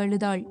கதறி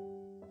அழுதாள்.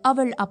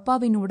 அவள்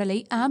அப்பாவின் உடலை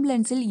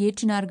ஆம்புலன்ஸில்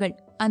ஏற்றினார்கள்.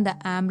 அந்த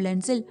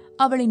ஆம்புலன்ஸில்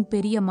அவளின்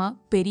பெரியம்மா,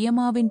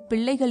 பெரியம்மாவின்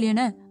பிள்ளைகள்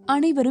என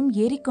அனைவரும்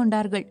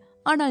ஏறிக்கொண்டார்கள்.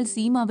 ஆனால்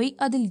சீமாவை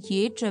அதில்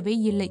ஏற்றவே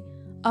இல்லை.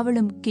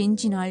 அவளும்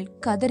கெஞ்சினாள்,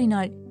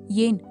 கதறினாள்,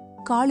 ஏன்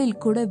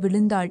காலில் கூட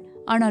விழுந்தாள்.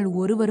 ஆனால்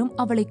ஒருவரும்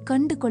அவளை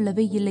கண்டு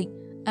கொள்ளவே இல்லை.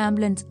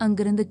 ஆம்புலன்ஸ்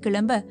அங்கிருந்து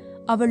கிளம்ப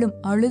அவளும்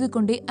அழுது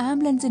கொண்டே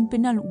ஆம்புலன்ஸின்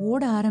பின்னால்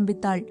ஓட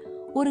ஆரம்பித்தாள்.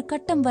 ஒரு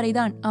கட்டம்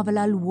வரைதான்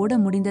அவளால் ஓட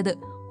முடிந்தது.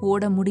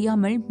 ஓட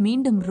முடியாமல்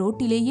மீண்டும்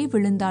ரோட்டிலேயே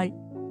விழுந்தாள்.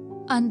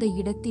 அந்த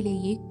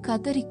இடத்திலேயே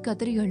கதறி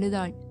கதறி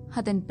அழுதாள்.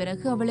 அதன்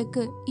பிறகு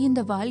அவளுக்கு இந்த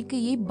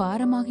வாழ்க்கையே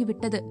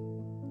பாரமாகிவிட்டது.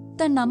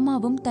 தன்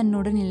அம்மாவும்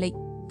தன்னுடன் இல்லை.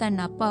 தன்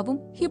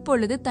அப்பாவும்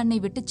இப்பொழுது தன்னை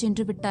விட்டு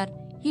சென்று விட்டார்.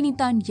 இனி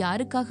தான்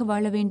யாருக்காக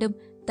வாழ வேண்டும்,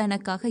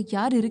 தனக்காக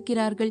யார்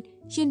இருக்கிறார்கள்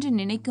என்று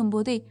நினைக்கும்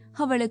போதே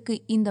அவளுக்கு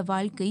இந்த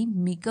வாழ்க்கை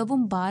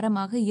மிகவும்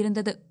பாரமாக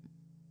இருந்தது.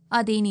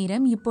 அதே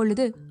நேரம்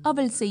இப்பொழுது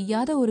அவள்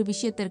செய்யாத ஒரு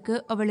விஷயத்திற்கு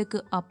அவளுக்கு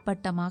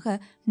அப்பட்டமாக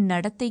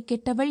நடத்தை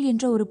கெட்டவள்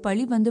என்ற ஒரு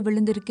பழி வந்து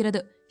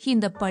விழுந்திருக்கிறது.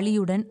 இந்த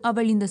பழியுடன்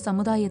அவள் இந்த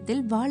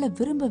சமுதாயத்தில் வாழ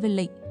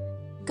விரும்பவில்லை.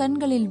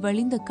 கண்களில்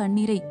வழிந்த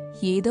கண்ணீரை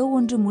ஏதோ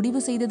ஒன்று முடிவு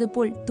செய்தது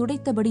போல்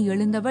துடைத்தபடி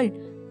எழுந்தவள்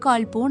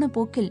கால் போன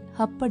போக்கில்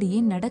அப்படியே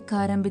நடக்க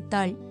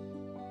ஆரம்பித்தாள்.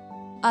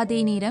 அதே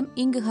நேரம்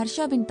இங்கு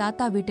ஹர்ஷாவின்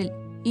தாத்தா வீட்டில்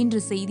இன்று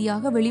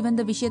செய்தியாக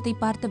வெளிவந்த விஷயத்தை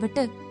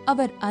பார்த்துவிட்டு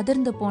அவர்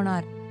அதிர்ந்து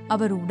போனார்.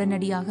 அவர்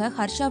உடனடியாக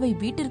ஹர்ஷாவை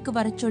வீட்டிற்கு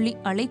வரச் சொல்லி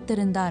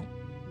அழைத்திருந்தார்.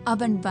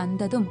 அவன்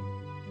வந்ததும்,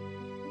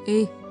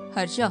 ஏய்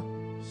ஹர்ஷா,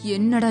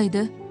 என்னடா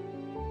இது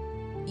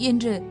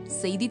என்று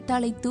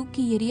செய்தித்தாளை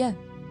தூக்கி எறிய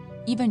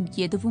இவன்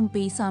எதுவும்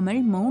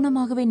பேசாமல்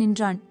மௌனமாகவே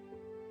நின்றான்.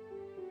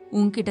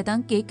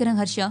 உன்கிட்டதான் கேக்குறேன்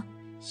ஹர்ஷா,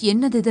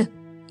 என்னது இது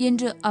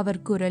என்று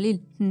அவர்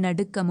குரலில்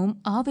நடுக்கமும்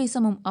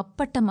ஆவேசமும்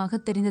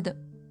அப்பட்டமாக தெரிந்தது.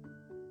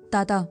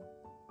 தாத்தா,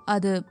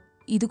 அது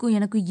இதுக்கும்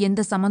எனக்கு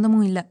எந்த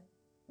சம்பந்தமும் இல்ல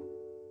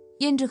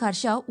என்று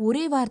ஹர்ஷா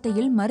ஒரே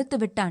வார்த்தையில்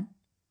மறுத்துவிட்டான்.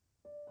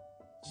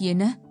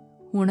 என்ன,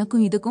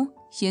 உனக்கும் இதுக்கும்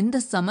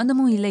எந்த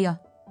சம்பந்தமும் இல்லையா?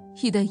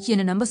 இத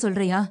என்ன நம்ப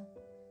சொல்றியா?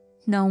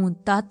 நான் உன்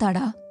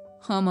தாத்தாடா.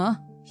 ஆமா,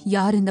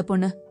 யார் இந்த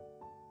பொண்ணு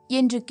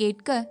என்று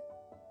கேட்க,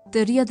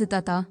 தெரியாது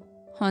தாத்தா.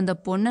 அந்த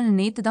பொண்ணை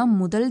நேத்துதான்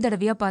முதல்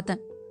தடவையா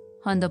பார்த்தேன்.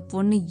 அந்த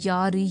பொண்ணு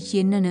யாரு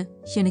என்னன்னு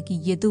எனக்கு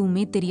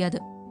எதுவுமே தெரியாது.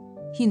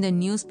 இந்த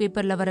நியூஸ்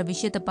பேப்பர்ல வர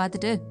விஷயத்த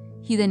பார்த்துட்டு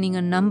இத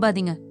நீங்க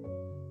நம்பாதீங்க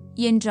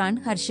என்றான்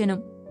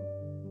ஹர்ஷனும்.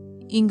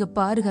 இங்க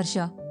பாரு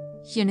ஹர்ஷா,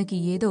 எனக்கு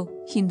ஏதோ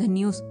இந்த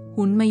நியூஸ்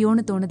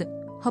உண்மையோன்னு தோணுது.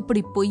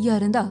 அப்படி பொய்யா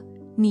இருந்தா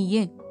நீ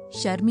ஏன்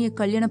ஷர்மிய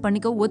கல்யாணம்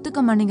பண்ணிக்க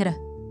ஒத்துக்க மாட்டேங்கிற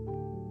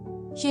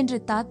என்று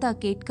தாத்தா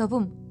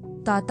கேட்கவும்,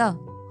 தாத்தா,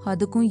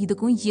 அதுக்கும்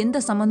இதுக்கும் எந்த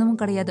சம்பந்தமும்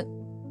கிடையாது.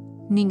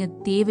 நீங்க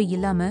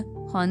தேவையில்லாம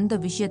அந்த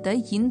விஷயத்த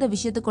இந்த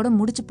விஷயத்த கூட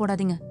முடிச்சு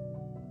போடாதீங்க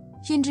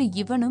என்று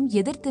இவனும்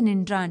எதிர்த்து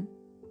நின்றான்.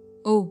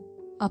 ஓ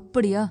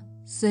அப்படியா,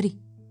 சரி.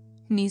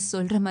 நீ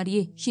சொல்ற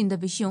மாதிரியே இந்த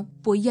விஷயம்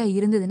பொய்யா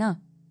இருந்ததுன்னா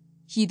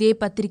இதே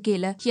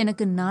பத்திரிக்கையில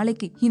எனக்கு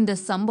நாளைக்கு இந்த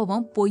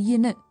சம்பவம்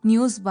பொய்ன்னு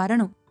நியூஸ்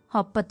வரணும்.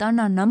 அப்பதான்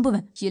நான்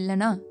நம்புவேன்.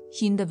 இல்லனா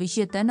இந்த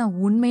விஷயத்த நான்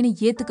உண்மைன்னு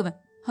ஏத்துக்குவேன்.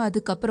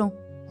 அதுக்கப்புறம்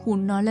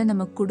உன்னால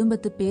நம்ம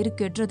குடும்பத்து பேரு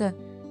கெடுறத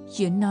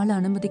என்னால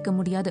அனுமதிக்க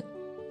முடியாது.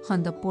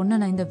 அந்த பொண்ணை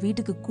நான் இந்த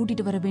வீட்டுக்கு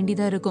கூட்டிட்டு வர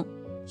வேண்டியதா இருக்கும்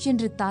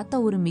என்று தாத்தா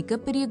ஒரு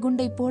மிகப்பெரிய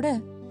குண்டை போட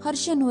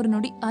ஹர்ஷன் ஒரு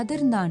நொடி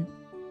அதிர்ந்தான்.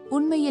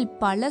 உண்மையில்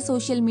பல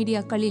சோசியல்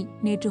மீடியாக்களில்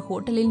நேற்று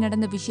ஹோட்டலில்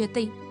நடந்த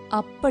விஷயத்தை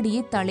அப்படியே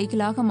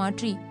தலைகளாக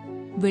மாற்றி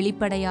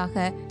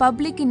வெளிப்படையாக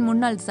பப்ளிக்கின்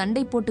முன்னால்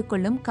சண்டை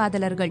போட்டுக்கொள்ளும்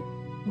காதலர்கள்.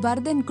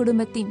 வர்தன்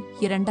குடும்பத்தின்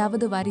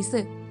இரண்டாவது வாரிசு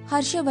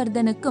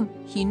ஹர்ஷவர்தனுக்கும்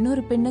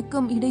இன்னொரு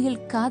பெண்ணுக்கும்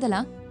இடையில்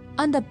காதலா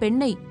அந்த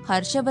பெண்ணை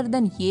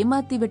ஹர்ஷவர்தன்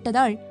ஏமாத்தி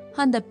விட்டதால்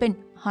அந்த பெண்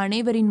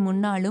அனைவரின்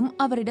முன்னாலும்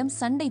அவரிடம்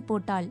சண்டை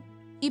போட்டாள்.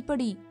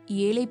 இப்படி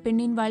ஏழை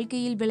பெண்ணின்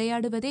வாழ்க்கையில்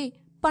விளையாடுவதே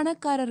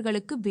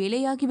பணக்காரர்களுக்கு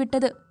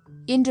வேலையாகிவிட்டது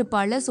என்று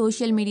பல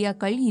சோசியல்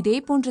மீடியாக்கள் இதே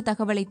போன்ற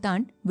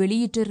தகவலைத்தான்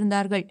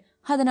வெளியிட்டிருந்தார்கள்.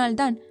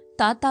 அதனால்தான்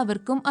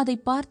தாத்தாவிற்கும் அதை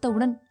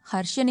பார்த்தவுடன்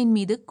ஹர்ஷனின்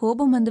மீது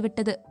கோபம்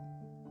வந்துவிட்டது.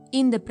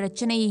 இந்த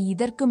பிரச்சனையை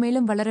இதற்கு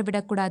மேலும்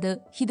வளரவிடக்கூடாது,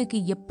 இதுக்கு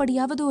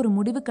எப்படியாவது ஒரு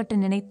முடிவு கட்ட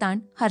நினைத்தான்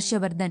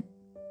ஹர்ஷவர்தன்.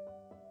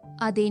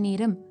 அதே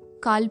நேரம்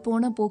கால்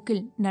போன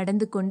போக்கில்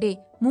நடந்து கொண்டே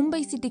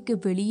மும்பை சிட்டிக்கு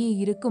வெளியே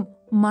இருக்கும்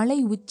மலை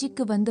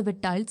உச்சிக்கு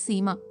வந்துவிட்டாள்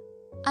சீமா.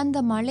 அந்த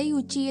மலை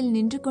உச்சியில்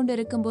நின்று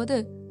கொண்டிருக்கும்போது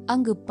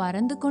அங்கு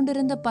பறந்து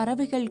கொண்டிருந்த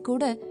பறவைகள்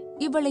கூட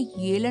இவளை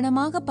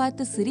ஏளனமாக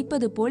பார்த்து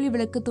சிரிப்பது போல்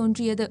இவளுக்கு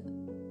தோன்றியது.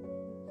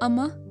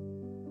 அம்மா,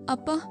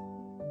 அப்பா,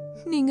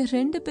 நீங்க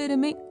 2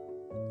 பேருமே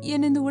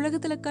என்ன இந்த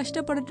உலகத்துல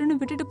கஷ்டப்படட்டும்னு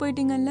விட்டுட்டு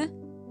போயிட்டீங்கல்ல.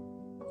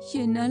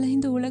 என்னால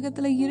இந்த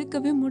உலகத்துல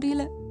இருக்கவே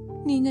முடியல.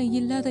 நீங்க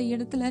இல்லாத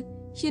இடத்துல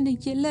என்னை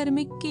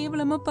எல்லாருமே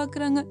கேவலமா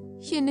பாக்குறாங்க.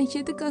 என்னை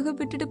எதுக்காக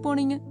விட்டுட்டு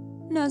போனீங்க?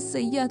 நான்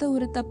செய்யாத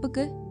ஒரு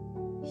தப்புக்கு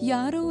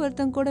யாரோ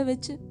ஒருத்தன் கூட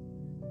வச்சு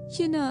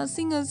என்ன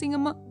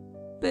அசிங்கமா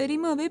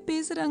பெரியமாவே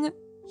பேசுறாங்க.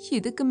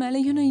 இதுக்கு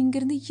மேலையும் நான்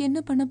இங்கிருந்து என்ன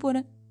பண்ண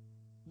போறேன்?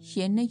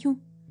 என்னையும்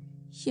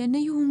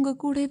உங்க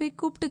கூடவே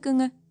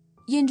கூப்பிட்டுக்குங்க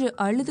என்று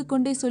அழுது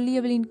கொண்டே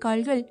சொல்லியவளின்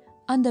கால்கள்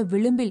அந்த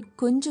விளிம்பில்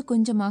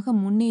கொஞ்சமாக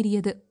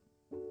முன்னேறியது.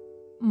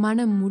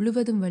 மனம்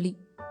முழுவதும் வலி.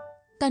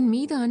 தன்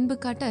மீது அன்பு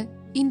காட்ட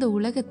இந்த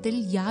உலகத்தில்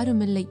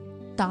யாருமில்லை.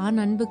 தான்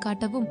அன்பு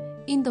காட்டவும்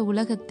இந்த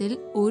உலகத்தில்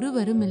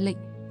ஒருவரும் இல்லை.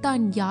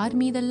 தான் யார்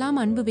மீதெல்லாம்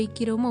அன்பு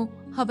வைக்கிறோமோ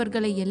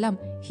அவர்களை எல்லாம்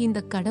இந்த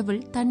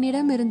கடவுள்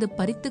தன்னிடமிருந்து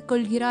பறித்துக்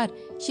கொள்கிறார்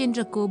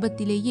என்ற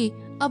கோபத்திலேயே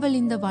அவள்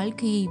இந்த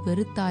வாழ்க்கையை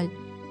வெறுத்தாள்.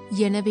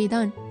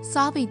 எனவேதான்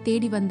சாவை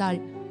தேடி வந்தாள்.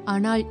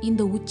 ஆனால்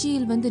இந்த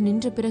உச்சியில் வந்து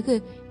நின்ற பிறகு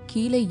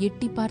கீழே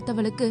எட்டி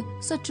பார்த்தவளுக்கு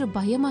சற்று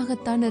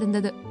பயமாகத்தான்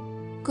இருந்தது.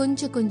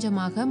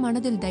 கொஞ்சமாக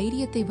மனதில்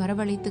தைரியத்தை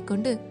வரவழைத்துக்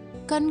கொண்டு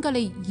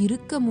கண்களை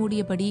இறுக்க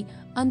மூடியபடி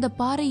அந்த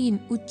பாறையின்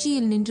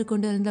உச்சியில் நின்று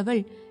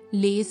கொண்டிருந்தவள்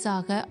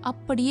லேசாக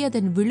அப்படியே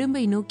அதன்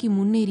விளிம்பை நோக்கி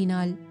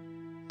முன்னேறினாள்.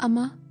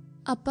 அம்மா,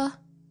 அப்பா,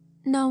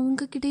 நான்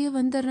உங்ககிட்டயே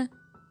வந்துடுறேன்.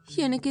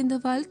 எனக்கு இந்த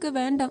வாழ்க்கை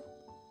வேண்டாம்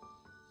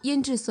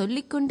என்று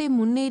சொல்லிக்கொண்டே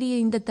முன்னேறிய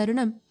இந்த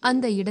தருணம்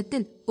அந்த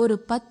இடத்தில் ஒரு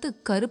 10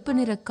 கருப்பு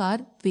நிற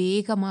கார்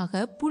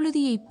வேகமாக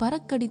புழுதியை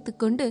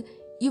பறக்கடித்துக் கொண்டு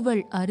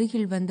இவள்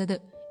அருகில் வந்தது.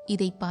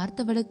 இதை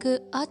பார்த்தவளுக்கு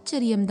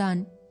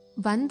ஆச்சரியம்தான்.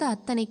 வந்த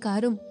அத்தனை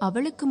காரும்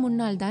அவளுக்கு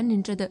முன்னால் தான்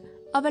நின்றது.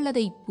 அவள்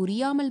அதை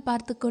புரியாமல்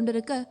பார்த்து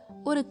கொண்டிருக்க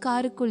ஒரு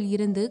காருக்குள்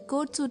இருந்து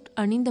கோட் சூட்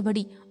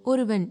அணிந்தபடி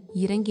ஒருவன்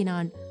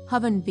இறங்கினான்.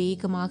 அவன்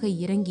வேகமாக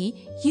இறங்கி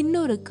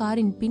இன்னொரு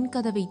காரின்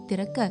பின்கதவை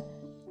திறக்க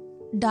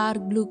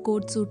டார்க் ப்ளூ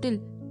கோட் சூட்டில்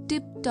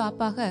டிப்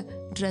டாப்பாக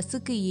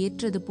டிரெஸ்ஸுக்கு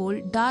ஏற்றது போல்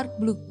டார்க்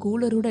ப்ளூ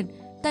கூலருடன்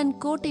தன்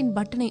கோட்டின்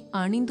பட்டனை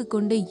அணிந்து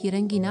கொண்டு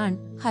இறங்கினான்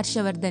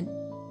ஹர்ஷவர்தன்.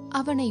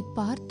 அவனை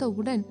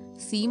பார்த்தவுடன்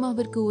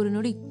சீமாவிற்கு ஒரு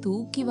நொடி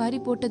தூக்கி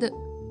வாரி போட்டது.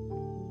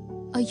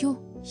 ஐயோ,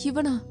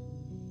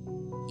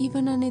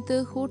 இவன் நேத்து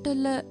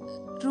ஹோட்டல்ல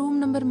ரூம்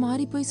நம்பர்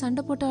மாறி போய்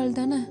சண்டை போட்ட ஆள்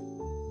தானே?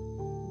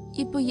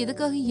 இப்போ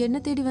எதுக்காக என்ன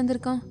தேடி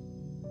வந்திருக்கான்?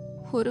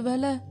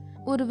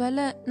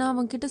 ஒருவேளை நான்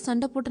அவன்கிட்ட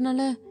சண்டை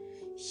போட்டனால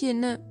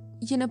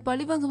என்ன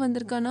பழிவாங்க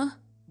வந்திருக்கானா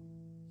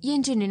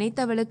என்று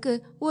நினைத்தவளுக்கு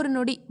ஒரு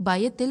நொடி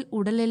பயத்தில்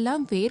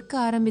உடலெல்லாம் வேர்க்க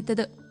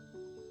ஆரம்பித்தது.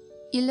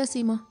 இல்ல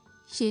சீமா,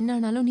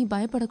 என்னானாலும் நீ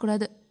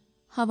பயப்படக்கூடாது.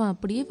 அவன்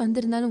அப்படியே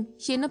வந்திருந்தாலும்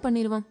என்ன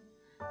பண்ணிருவான்?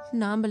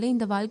 நாமளே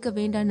இந்த வாழ்க்கை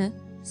வேண்டான்னு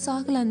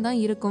சாகலான் தான்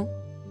இருக்கும்.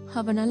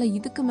 அவனால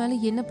இதுக்கு மேல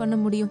என்ன பண்ண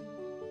முடியும்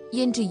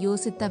என்று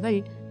யோசித்தவள்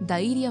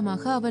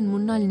தைரியமாக அவன்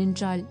முன்னால்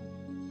நின்றாள்.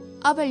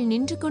 அவள்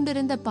நின்று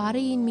கொண்டிருந்த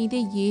பாறையின்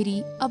மீதே ஏறி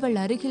அவள்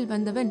அருகில்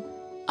வந்தவன்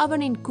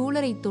அவனின்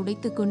கூலரை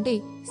துடைத்துக் கொண்டே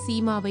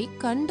சீமாவை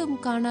கண்டும்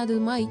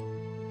காணாதுமாய்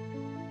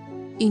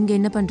இங்க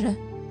என்ன பண்ற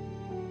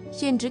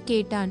என்று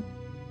கேட்டான்.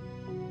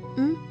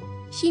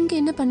 இங்க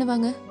என்ன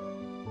பண்ணுவாங்க?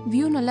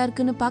 வியூ நல்லா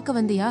இருக்குன்னு பார்க்க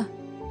வந்தியா?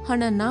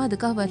 ஆனா நான்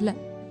அதுக்காக வரல.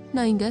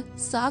 நான் இங்க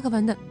சாக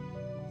வந்தேன்.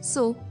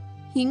 சோ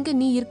இங்க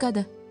நீ இருக்காத.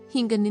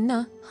 இங்க நின்னா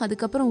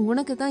அதுக்கப்புறம்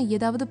உனக்கு தான்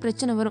ஏதாவது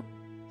பிரச்சனை வரும்.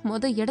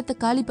 இடத்த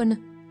காலி பண்ணு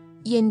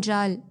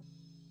என்றாள்.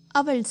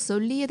 அவள்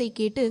சொல்லியதை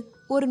கேட்டு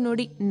ஒரு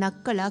நொடி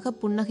நக்கலாக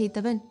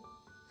புன்னகைத்தவன்,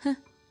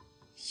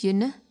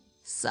 என்ன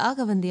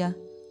சாக வந்தியா?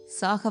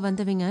 சாக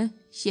வந்தவங்க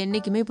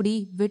என்னைக்குமே இப்படி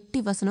வெட்டி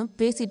வசனம்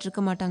பேசிட்டு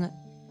இருக்க மாட்டாங்க.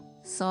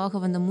 சாக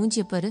வந்த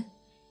மூஞ்சிய பாரு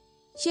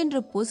என்று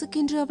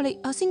பொசுக்கென்று அவளை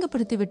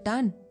அசிங்கப்படுத்தி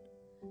விட்டான்.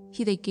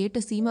 இதை கேட்ட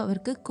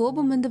சீமாவிற்கு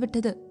கோபம் வந்து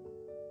விட்டது.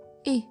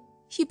 ஏய்,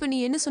 இப்ப நீ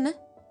என்ன சொன்ன?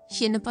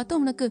 என்ன பார்த்தா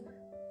உனக்கு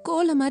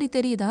கோல மாதிரி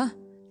தெரியுதா?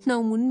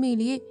 நான்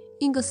உண்மையிலேயே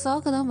இங்க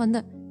சாகதான்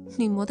வந்தேன்.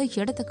 நீ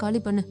இடத்த காலி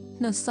பண்ணு,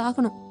 நான்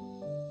சாகணும்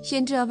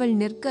என்று அவள்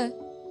நிற்க,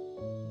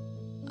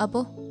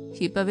 அப்போ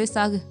இப்பவே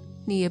சாகு.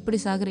 நீ எப்படி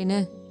சாகுறேன்னு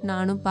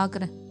நானும்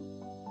பாக்குறேன்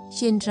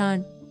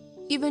என்றான்.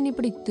 இவன்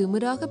இப்படி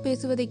திமிராக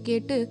பேசுவதை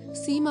கேட்டு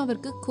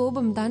சீமாவிற்கு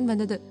கோபம்தான்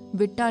வந்தது.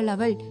 விட்டாள்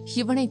அவள்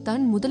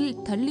இவனைத்தான்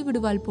முதலில் தள்ளி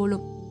விடுவாள்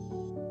போலும்.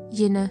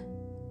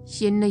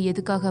 என்ன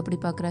எதுக்காக அப்படி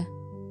பாக்குற?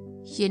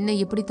 என்ன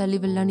எப்படி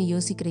தள்ளிவிடலான்னு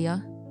யோசிக்கிறியா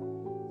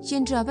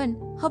என்று அவன்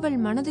அவள்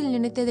மனதில்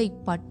நினைத்ததை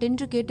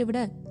பட்டென்று கேட்டுவிட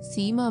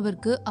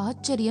சீமாவிற்கு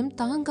ஆச்சரியம்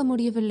தாங்க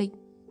முடியவில்லை.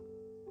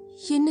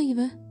 என்ன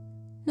இவன்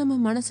நம்ம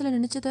மனசுல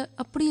நினைச்சத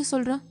அப்படியே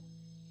சொல்றான்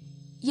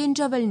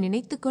என்று அவள்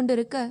நினைத்து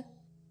கொண்டிருக்க,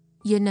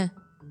 என்ன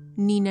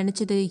நீ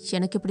நினைச்சது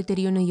எனக்கு எப்படி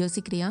தெரியும்னு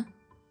யோசிக்கிறியா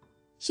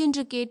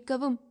என்று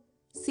கேட்கவும்,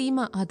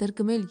 சீமா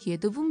அதற்கு மேல்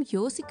எதுவும்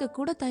யோசிக்க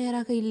கூட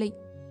தயாராக இல்லை.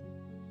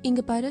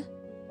 இங்க பாரு,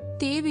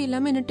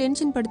 தேவையில்லாம என்ன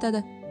டென்ஷன் படுத்தாத.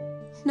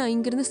 நான்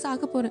இங்கிருந்து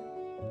சாக போறேன்.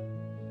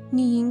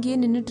 நீ இங்கேயே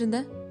நின்னுட்டு இருந்த,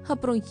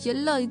 அப்புறம்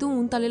எல்லா இதுவும்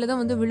உன் தலையில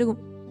தான் வந்து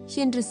விழுகும்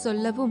என்று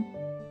சொல்லவும்,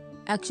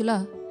 ஆக்சுவலா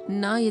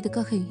நான்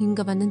எதுக்காக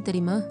இங்க வந்தேன்னு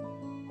தெரியுமா?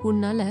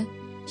 உன்னால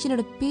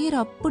என்னோட பேர்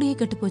அப்படியே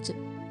கெட்டுப்போச்சு.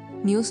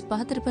 நியூஸ்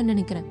பார்த்திருப்பேன்னு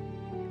நினைக்கிறேன்.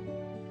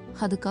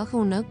 அதுக்காக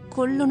உன்னை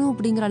கொல்லணும்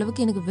அப்படிங்கிற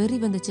அளவுக்கு எனக்கு வெறி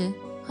வந்துச்சு.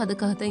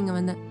 அதுக்காக தான் இங்க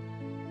வந்தேன்.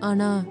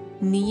 ஆனா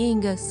நீயே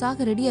இங்க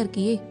சாக ரெடியா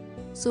இருக்கியே,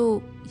 சோ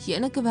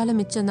எனக்கு வேலை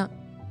மிச்சம்தான்.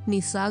 நீ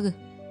சாகு.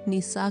 நீ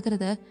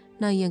சாகிறத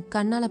நான் என்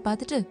கண்ணால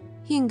பார்த்துட்டு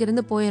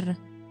இங்கிருந்து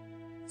போயிடுறேன்.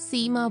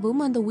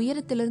 சீமாவும் அந்த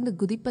உயரத்திலிருந்து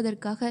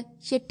குதிப்பதற்காக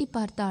எட்டி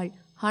பார்த்தாள்.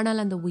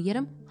 ஆனால் அந்த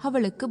உயரம்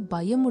அவளுக்கு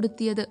பயம்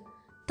உடுத்தியது.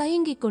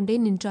 தயங்கிக் கொண்டே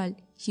நின்றாள்.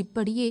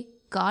 இப்படியே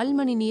 1/4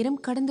 மணி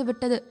நேரம் கடந்து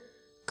விட்டது.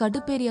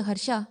 கடுப்பேறிய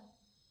ஹர்ஷா,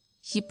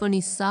 இப்போ நீ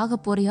சாக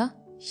போறியா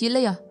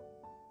இல்லையா?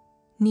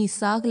 நீ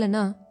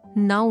சாகலனா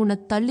நான் உன்னை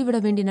தள்ளிவிட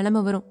வேண்டிய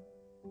நிலைமை வரும்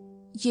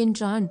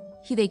என்றான்.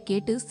 இதை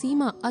கேட்டு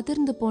சீமா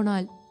அதிர்ந்து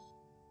போனாள்.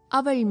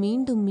 அவள்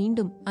மீண்டும்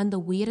மீண்டும் அந்த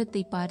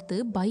உயரத்தை பார்த்து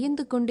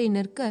பயந்து கொண்டே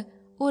நிற்க,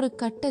 ஒரு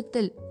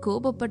கட்டத்தில்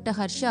கோபப்பட்ட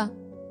ஹர்ஷா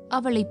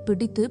அவளை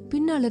பிடித்து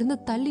பின்னாலிருந்து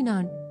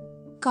தள்ளினான்.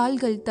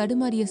 கால்கள்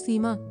தடுமாறிய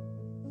சீமா,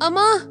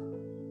 அம்மா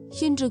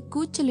என்று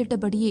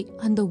கூச்சலிட்டபடியே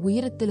அந்த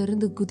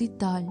உயரத்திலிருந்து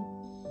குதித்தாள்.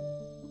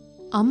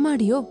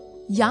 அம்மாடியோ,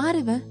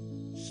 யாருவன்?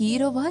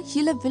 ஹீரோவா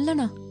இல்ல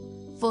வில்லனா?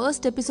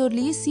 ஃபர்ஸ்ட்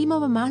எபிசோட்லயே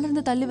சீமாவை மேல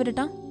இருந்து தள்ளி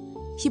விட்டுட்டான்.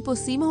 இப்போ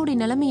சீமாவுடைய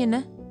நிலைமை என்ன?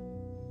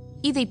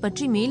 இதை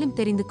பற்றி மேலும்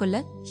தெரிந்து கொள்ள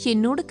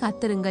என்னோடு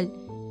காத்திருங்கள்.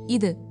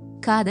 இது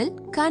காதல்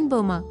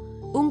காண்போமா,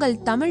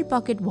 உங்கள் தமிழ்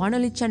பாக்கெட்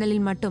வானொலி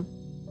சேனலில் மட்டும்.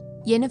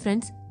 என்ன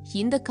ஃப்ரெண்ட்ஸ்,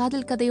 இந்த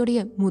காதல் கதையுடைய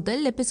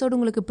முதல் எபிசோடு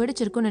உங்களுக்கு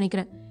பிடிச்சிருக்கும்னு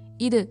நினைக்கிறேன்.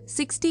 இது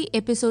 60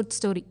 எபிசோட்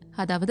ஸ்டோரி,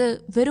 அதாவது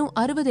வெறும்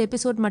 60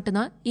 எபிசோட்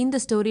மட்டும்தான் இந்த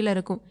ஸ்டோரியில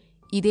இருக்கும்.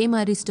 இதே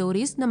மாதிரி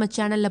ஸ்டோரிஸ் நம்ம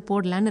சேனல்ல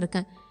போடலான்னு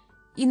இருக்கேன்.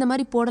 இந்த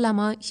மாதிரி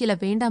போடலாமா இல்ல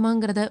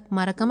வேண்டாமாங்கிறத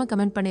மறக்காம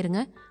கமெண்ட்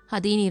பண்ணிருங்க.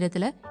 அதே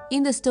நேரத்துல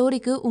இந்த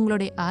ஸ்டோரிக்கு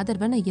உங்களுடைய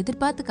ஆதரவை நான்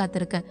எதிர்பார்த்து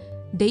காத்திருக்கேன்.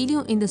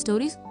 டெய்லியும் இந்த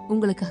ஸ்டோரிஸ்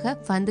உங்களுக்காக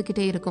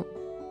வந்துகிட்டே இருக்கும்.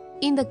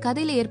 இந்த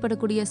கதையில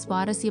ஏற்படக்கூடிய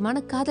சுவாரஸ்யமான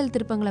காதல்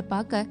திருப்பங்களை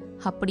பார்க்க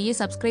அப்படியே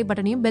சப்ஸ்கிரைப்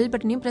பட்டனையும் பெல்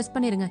பட்டனையும் பிரஸ்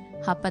பண்ணிருங்க.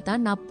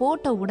 அப்பதான் நான்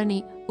போட்ட உடனே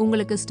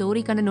உங்களுக்கு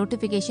ஸ்டோரிக்கான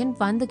நோட்டிபிகேஷன்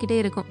வந்துகிட்டே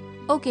இருக்கும்.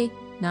 ஓகே,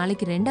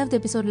 நாளைக்கு 2வது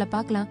எபிசோட்ல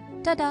பார்க்கலாம்.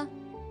 டாடா.